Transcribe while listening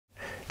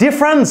Dear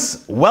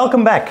friends,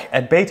 welcome back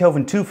at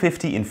Beethoven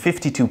 250 in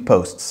 52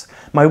 posts,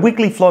 my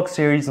weekly vlog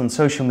series on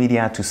social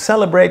media to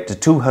celebrate the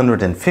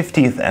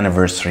 250th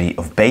anniversary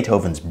of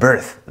Beethoven's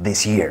birth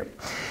this year.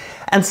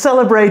 And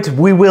celebrate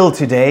we will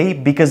today,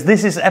 because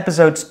this is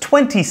episode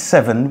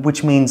 27,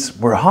 which means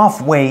we're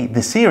halfway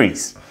the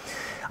series.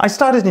 I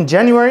started in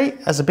January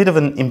as a bit of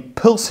an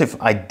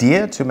impulsive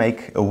idea to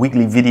make a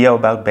weekly video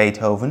about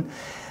Beethoven.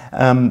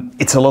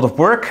 It's a lot of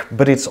work,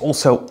 but it's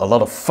also a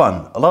lot of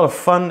fun. A lot of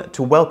fun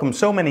to welcome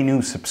so many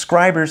new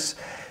subscribers,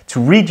 to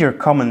read your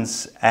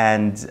comments,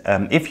 and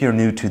if you're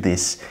new to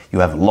this, you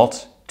have a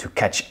lot to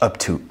catch up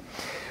to.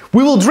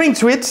 We will drink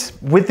to it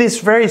with this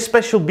very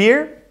special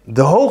beer,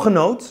 the Hoge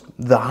Noot,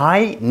 the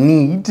High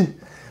Need,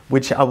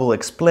 which I will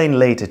explain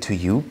later to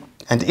you.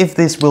 And if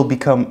this will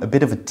become a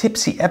bit of a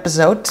tipsy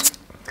episode,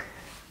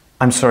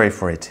 I'm sorry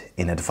for it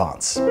in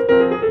advance.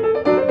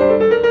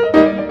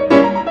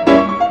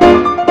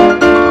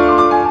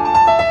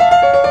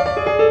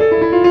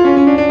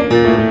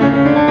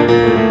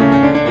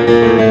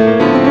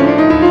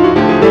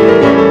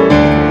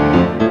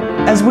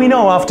 As we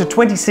know, after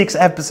 26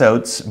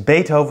 episodes,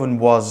 Beethoven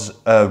was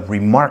a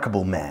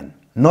remarkable man.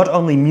 Not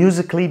only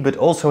musically, but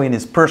also in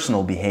his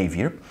personal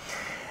behavior.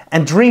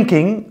 And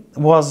drinking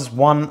was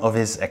one of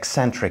his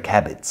eccentric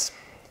habits.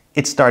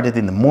 It started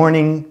in the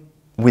morning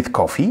with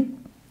coffee.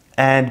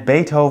 And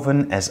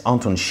Beethoven, as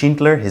Anton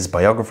Schindler, his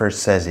biographer,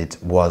 says it,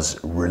 was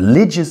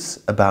religious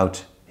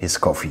about his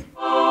coffee.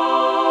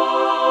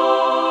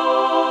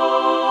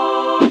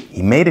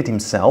 He made it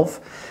himself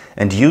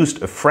and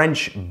used a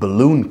French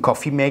balloon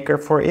coffee maker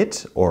for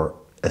it, or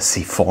a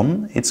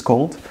siphon it's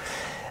called.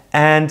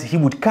 And he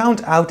would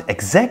count out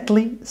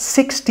exactly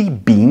 60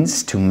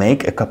 beans to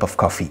make a cup of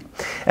coffee.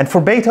 And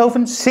for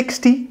Beethoven,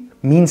 60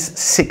 means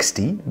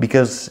 60,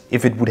 because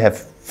if it would have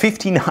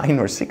 59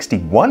 or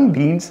 61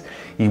 beans,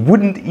 he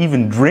wouldn't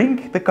even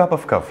drink the cup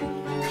of coffee.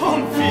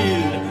 Come,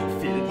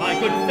 fill, my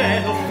good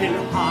fellow,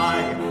 fill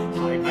high,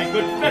 my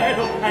good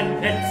fellow, and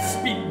let's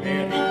be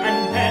merry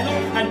and mellow,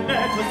 and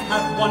let us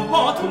have one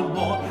bottle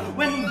more.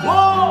 When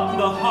warm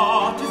the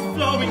heart is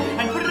flowing,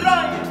 and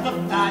bright the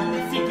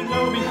fancy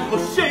glowing,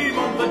 oh shame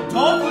on the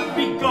dog will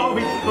be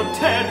going, no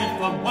tarry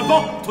for one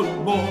bottle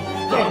more.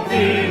 Come,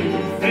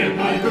 fill,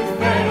 my good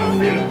fellow,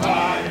 fill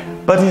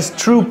high. But his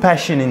true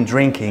passion in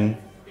drinking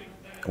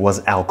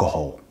was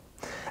alcohol.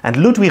 And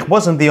Ludwig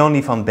wasn't the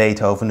only van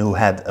Beethoven who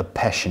had a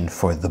passion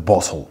for the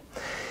bottle.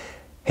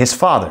 His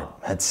father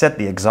had set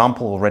the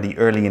example already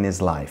early in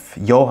his life,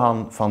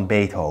 Johann van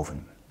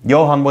Beethoven.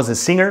 Johann was a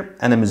singer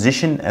and a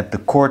musician at the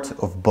court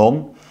of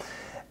Bonn,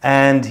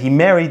 and he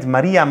married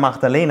Maria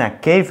Magdalena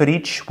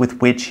Keverich, with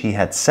which he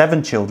had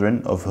 7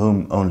 children, of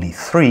whom only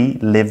 3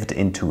 lived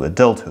into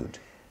adulthood.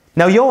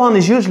 Now, Johann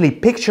is usually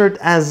pictured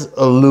as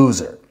a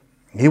loser.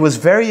 He was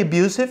very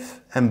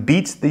abusive and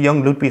beat the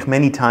young Ludwig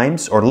many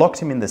times, or locked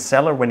him in the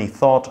cellar when he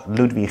thought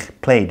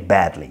Ludwig played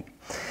badly.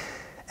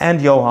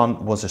 And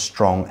Johann was a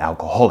strong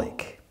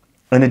alcoholic,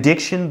 an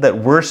addiction that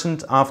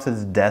worsened after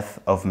the death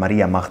of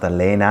Maria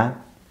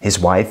Magdalena, his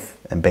wife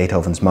and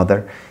Beethoven's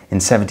mother, in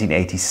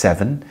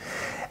 1787.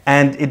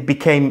 And it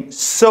became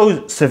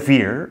so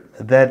severe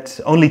that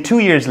only 2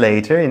 years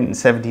later, in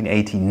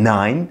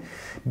 1789,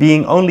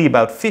 being only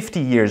about 50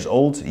 years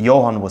old,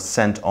 Johann was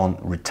sent on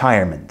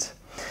retirement.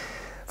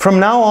 From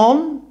now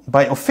on,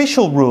 by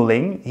official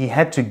ruling, he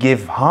had to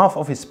give half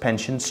of his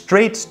pension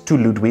straight to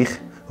Ludwig,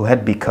 who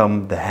had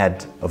become the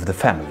head of the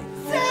family.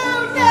 So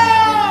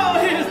now,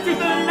 here's to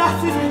the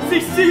lasses,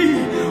 they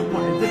see,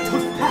 while the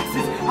toast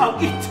passes, how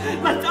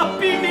it lights up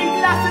beaming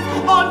glasses.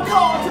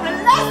 Encore to the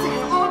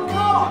lasses,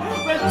 encore,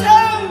 well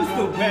toast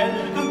the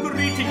welcome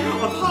greeting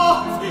of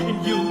hearts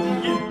in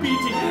union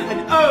beating.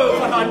 And oh,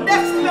 for our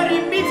next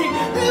merry meeting,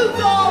 we'll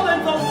go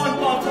and for one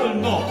bottle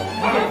more.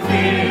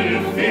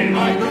 Fill,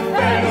 my good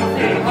fellow,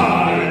 fill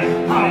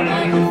high,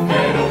 my good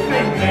fellow,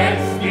 fill,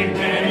 let's be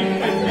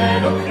merry and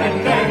mellow,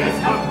 and let us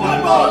have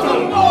one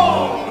bottle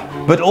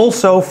more. But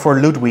also for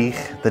Ludwig,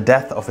 the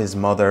death of his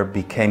mother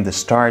became the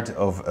start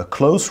of a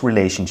close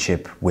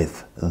relationship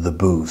with the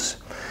booze.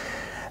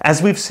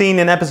 As we've seen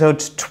in episode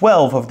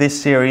 12 of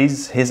this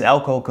series, his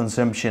alcohol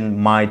consumption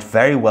might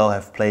very well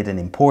have played an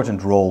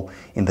important role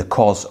in the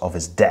cause of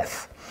his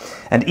death.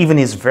 And even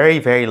his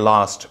very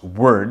last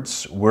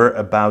words were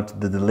about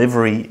the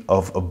delivery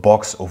of a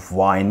box of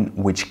wine,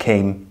 which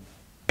came,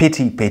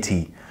 pity,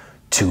 pity,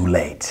 too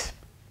late.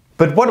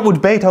 But what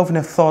would Beethoven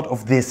have thought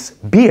of this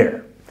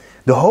beer?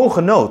 The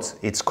Hoge Noot,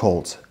 it's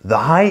called, the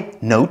High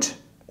Note,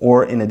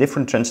 or in a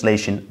different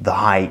translation, the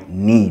High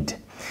Need.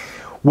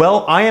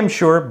 Well, I am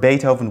sure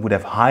Beethoven would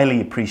have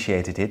highly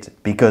appreciated it,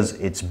 because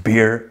it's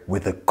beer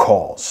with a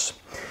cause.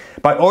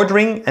 By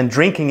ordering and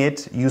drinking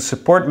it, you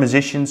support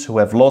musicians who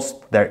have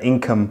lost their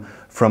income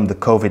from the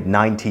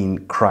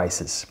COVID-19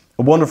 crisis.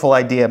 A wonderful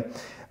idea,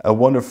 a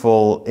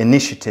wonderful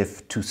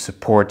initiative to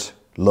support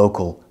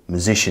local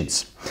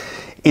musicians.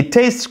 It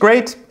tastes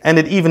great, and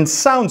it even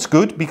sounds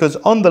good, because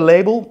on the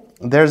label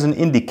there's an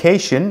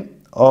indication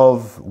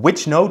of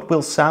which note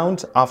will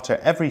sound after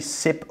every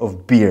sip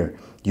of beer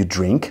you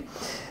drink.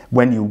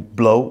 when you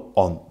blow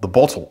on the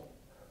bottle.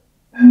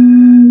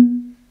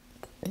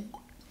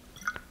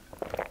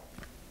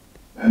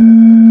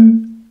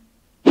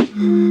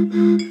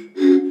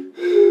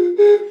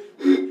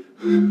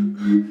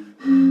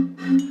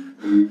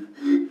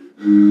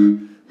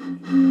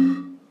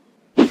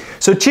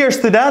 So cheers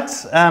to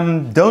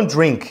that. Don't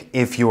drink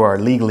if you are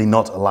legally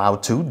not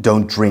allowed to.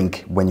 Don't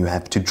drink when you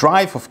have to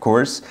drive, of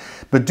course.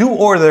 But do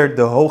order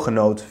the Hoge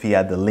Noot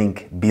via the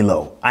link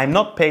below. I'm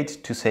not paid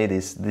to say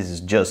this. This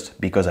is just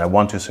because I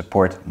want to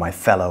support my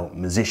fellow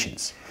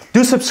musicians.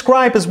 Do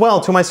subscribe as well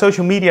to my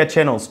social media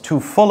channels to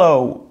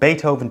follow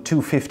Beethoven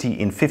 250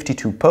 in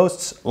 52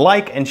 posts.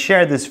 Like and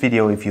share this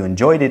video if you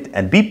enjoyed it,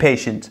 and be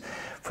patient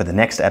for the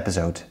next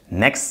episode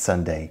next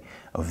Sunday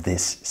of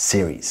this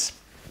series.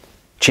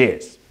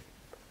 Cheers!